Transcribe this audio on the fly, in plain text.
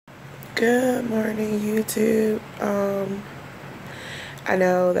Good morning, YouTube. I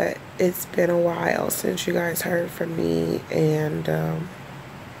know that it's been a while since you guys heard from me, and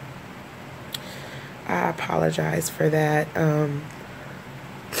I apologize for that.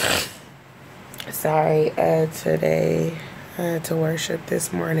 Sorry, today I had to worship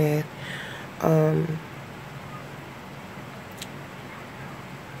this morning.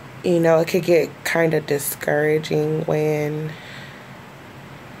 You know, it could get kind of discouraging when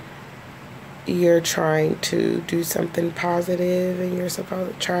you're trying to do something positive and you're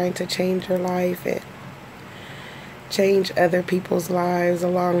trying to change your life and change other people's lives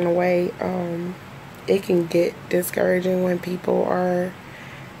along the way. It can get discouraging when people are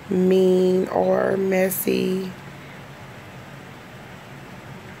mean or messy.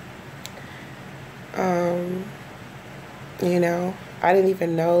 You know, I didn't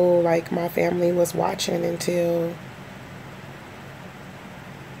even know like my family was watching until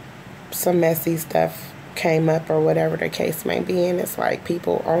some messy stuff came up or whatever the case may be, and it's like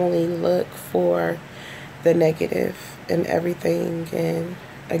people only look for the negative in everything, and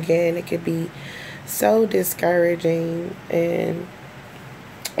again, it could be so discouraging and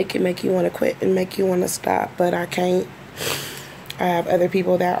it can make you want to quit and make you want to stop, but I can't. I have other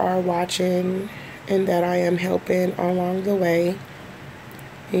people that are watching and that I am helping along the way.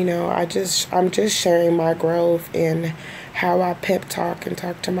 You know, I'm just sharing my growth and how I pep talk and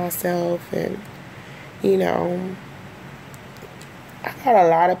talk to myself. And, you know, I got a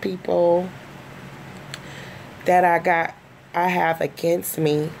lot of people that I have against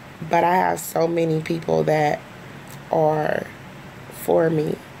me, but I have so many people that are for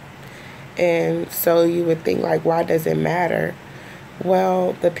me. And so you would think, like, why does it matter?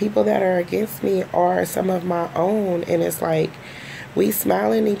 Well, the people that are against me are some of my own, and it's like we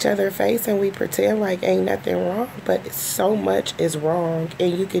smile in each other's face and we pretend like ain't nothing wrong, but so much is wrong,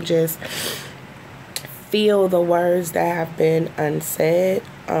 and you can just feel the words that have been unsaid,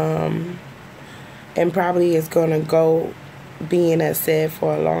 and probably is gonna go being unsaid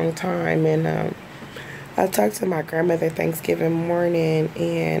for a long time. And I talked to my grandmother Thanksgiving morning,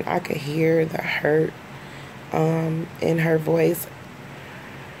 and I could hear the hurt in her voice.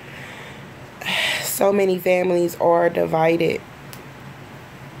 So many families are divided,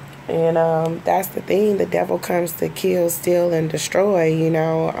 and that's the thing. The devil comes to kill, steal, and destroy, you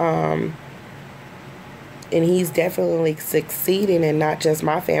know, and he's definitely succeeding in not just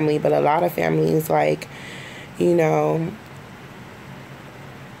my family, but a lot of families. Like, you know,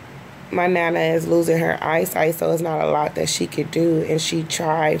 my Nana is losing her eyesight, so it's not a lot that she could do, and she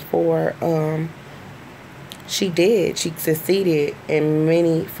tried for she succeeded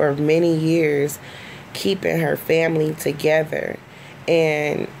for many years keeping her family together.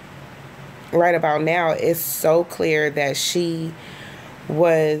 And right about now, it's so clear that she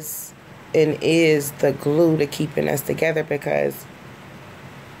was and is the glue to keeping us together, because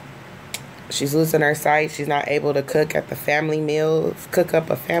she's losing her sight. She's not able to cook up a family meal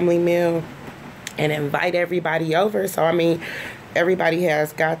and invite everybody over. So, I mean, everybody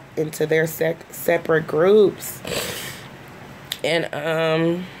has got into their separate groups.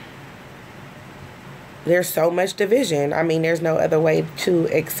 And there's so much division. I mean, there's no other way to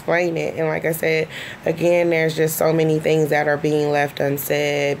explain it. And like I said, again, there's just so many things that are being left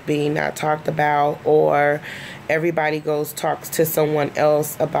unsaid, being not talked about, or everybody talks to someone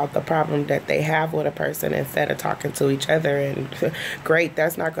else about the problem that they have with a person instead of talking to each other. And great,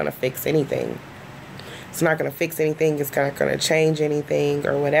 that's not going to fix anything. It's not going to fix anything. It's not going to change anything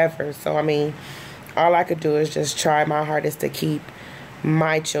or whatever. So, I mean, all I could do is just try my hardest to keep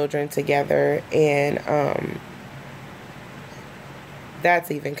my children together. And that's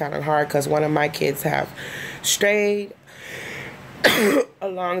even kind of hard because one of my kids have strayed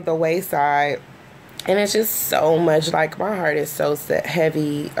along the wayside. And it's just so much, like, my heart is so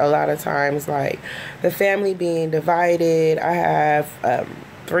heavy a lot of times, like, the family being divided. I have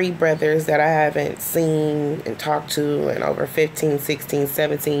 3 brothers that I haven't seen and talked to in over 15, 16,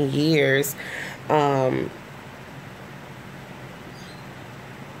 17 years. And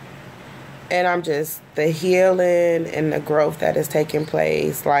I'm just, the healing and the growth that is taking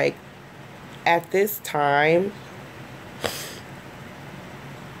place, like, at this time,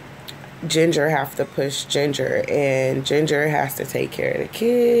 Ginger have to push Ginger, and Ginger has to take care of the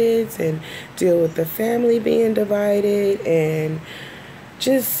kids and deal with the family being divided and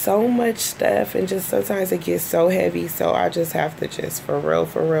just so much stuff, and just sometimes it gets so heavy. So I just have to just for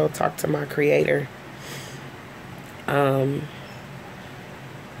real talk to my creator.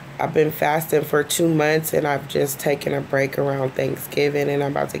 I've been fasting for 2 months, and I've just taken a break around Thanksgiving, and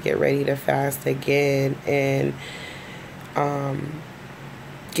I'm about to get ready to fast again. And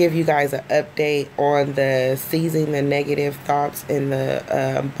give you guys an update on the seizing the negative thoughts in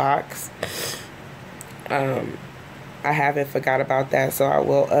the box. I haven't forgot about that, so I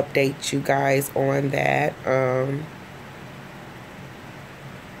will update you guys on that.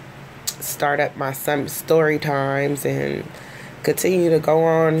 Start up my some story times and continue to go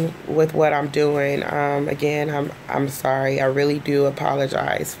on with what I'm doing. Again, I'm sorry. I really do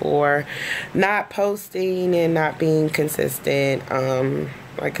apologize for not posting and not being consistent.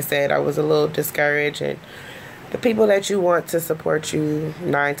 Like I said, I was a little discouraged, and the people that you want to support you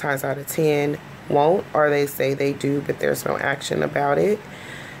 9 times out of 10 won't, or they say they do, but there's no action about it,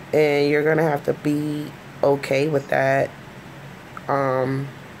 and you're gonna have to be okay with that. And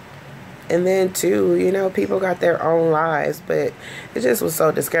then too, you know, people got their own lives, but it just was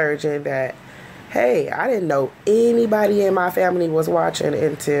so discouraging that, hey, I didn't know anybody in my family was watching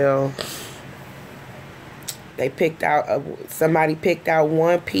until they picked out somebody picked out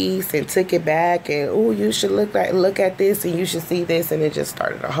one piece and took it back, and oh, you should look at this, and you should see this, and it just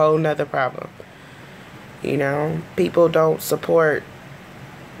started a whole nother problem. You know, people don't support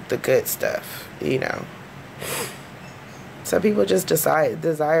the good stuff, you know. Some people just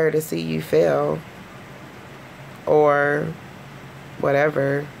desire to see you fail or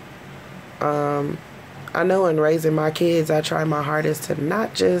whatever. I know in raising my kids, I try my hardest to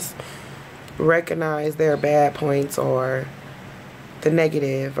not just recognize their bad points or the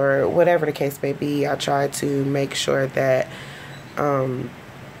negative or whatever the case may be. I try to make sure that I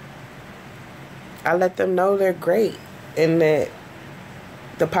let them know they're great and that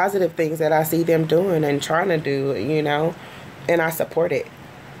the positive things that I see them doing and trying to do, you know, and I support it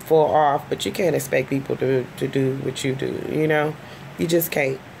full off. But you can't expect people to do what you do, you know. You just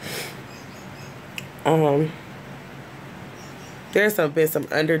can't. There's been some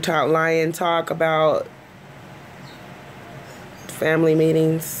underlying talk about family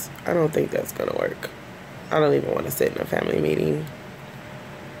meetings. I don't think that's gonna work. I don't even want to sit in a family meeting.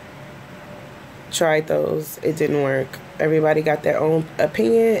 Tried those, it didn't work. Everybody got their own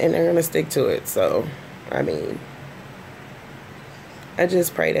opinion and they're gonna stick to it. So I mean, I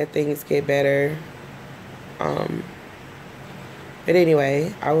just pray that things get better. But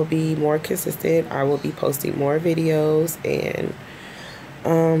anyway, I will be more consistent. I will be posting more videos, and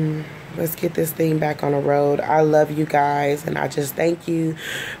let's get this thing back on the road. I love you guys, and I just thank you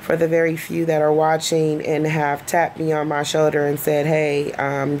for the very few that are watching and have tapped me on my shoulder and said, hey,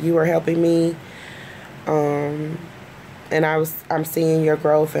 you are helping me. And I'm seeing your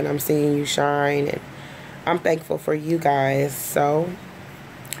growth, and I'm seeing you shine, and I'm thankful for you guys. So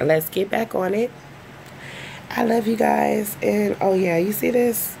let's get back on it. I love you guys. And oh yeah, you see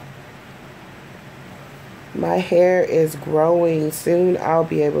this? My hair is growing. Soon I'll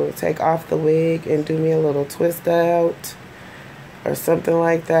be able to take off the wig and do me a little twist out or something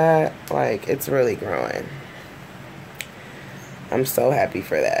like that. Like, it's really growing. I'm so happy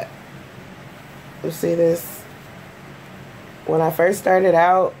for that. You see this? When I first started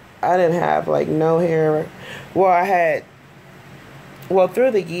out, I didn't have like no hair. Well,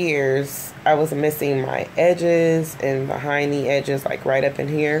 through the years, I was missing my edges and behind the edges, like right up in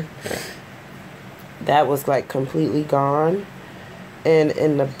here. That was like completely gone. And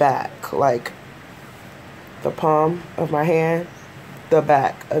in the back, like the palm of my hand, the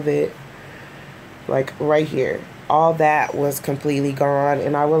back of it, like right here, all that was completely gone.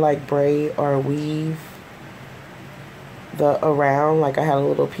 And I would like braid or weave around, like I had a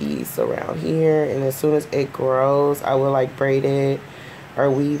little piece around here, and as soon as it grows, I would like braid it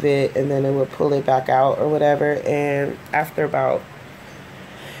or weave it, and then it would pull it back out or whatever. And after about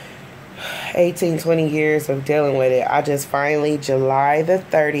 18-20 years of dealing with it, I just finally, July the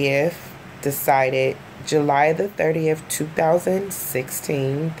 30th, decided, July the 30th,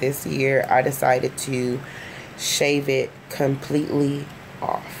 2016, this year, I decided to shave it completely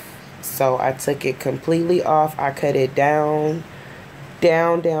off. So I took it completely off. I cut it down,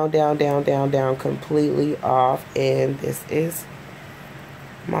 completely off. And this is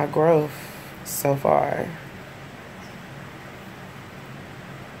my growth so far.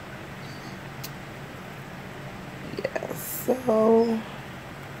 Yeah, so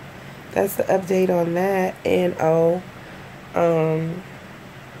that's the update on that. And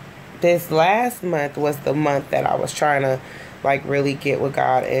this last month was the month that I was trying to like really get with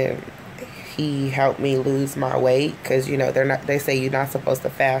God, and He helped me lose my weight, because you know they say you're not supposed to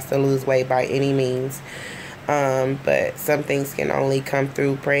fast to lose weight by any means, but some things can only come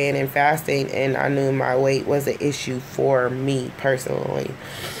through praying and fasting, and I knew my weight was an issue for me personally.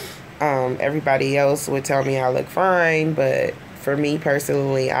 Everybody else would tell me I look fine, but for me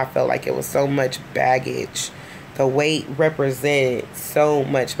personally, I felt like it was so much baggage the weight represents so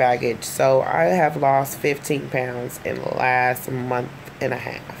much baggage. So I have lost 15 pounds in the last month and a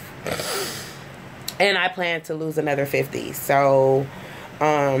half. And I plan to lose another 50. So,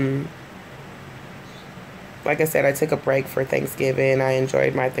 like I said, I took a break for Thanksgiving. I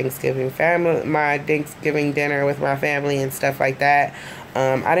enjoyed my Thanksgiving dinner with my family and stuff like that.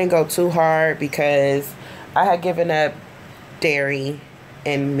 I didn't go too hard because I had given up dairy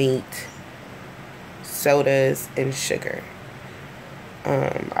and meat, sodas, and sugar.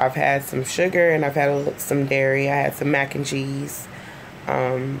 I've had some sugar and I've had some dairy. I had some mac and cheese,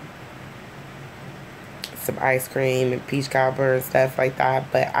 some ice cream and peach cobbler and stuff like that,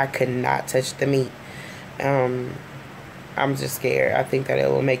 but I could not touch the meat. I'm just scared. I think that it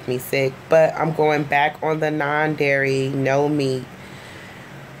will make me sick, but I'm going back on the non-dairy, no meat,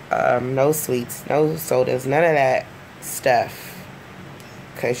 no sweets, no sodas, none of that stuff,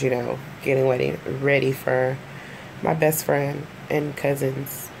 because, you know, getting ready for my best friend and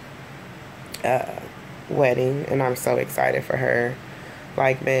cousin's wedding, and I'm so excited for her.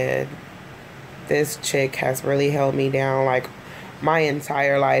 Like, man, this chick has really held me down, like, my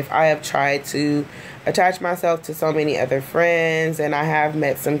entire life. I have tried to attach myself to so many other friends, and I have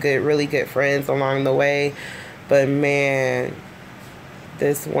met some really good friends along the way, but man,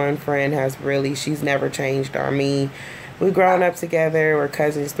 this one friend has really, she's never changed on me. We've grown up together, we're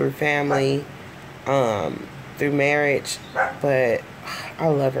cousins through family, through marriage, but I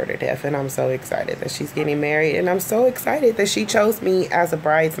love her to death, and I'm so excited that she's getting married, and I'm so excited that she chose me as a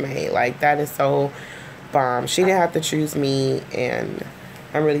bridesmaid. Like, that is so bomb. She didn't have to choose me, and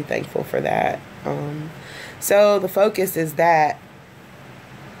I'm really thankful for that. So the focus is that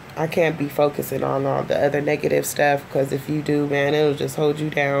I can't be focusing on all the other negative stuff, because if you do, man, it'll just hold you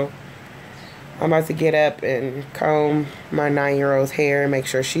down. I'm about to get up and comb my 9-year-old's hair and make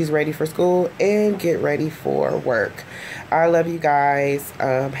sure she's ready for school and get ready for work. I love you guys.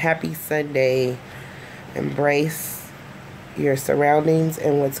 Happy Sunday. Embrace your surroundings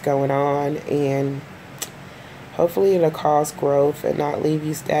and what's going on, and hopefully it'll cause growth and not leave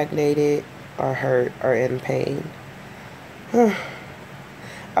you stagnated or hurt or in pain.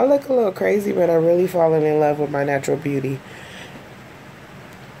 I look a little crazy, but I'm really falling in love with my natural beauty.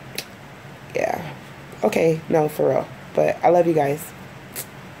 Yeah. Okay, no, for real. But I love you guys.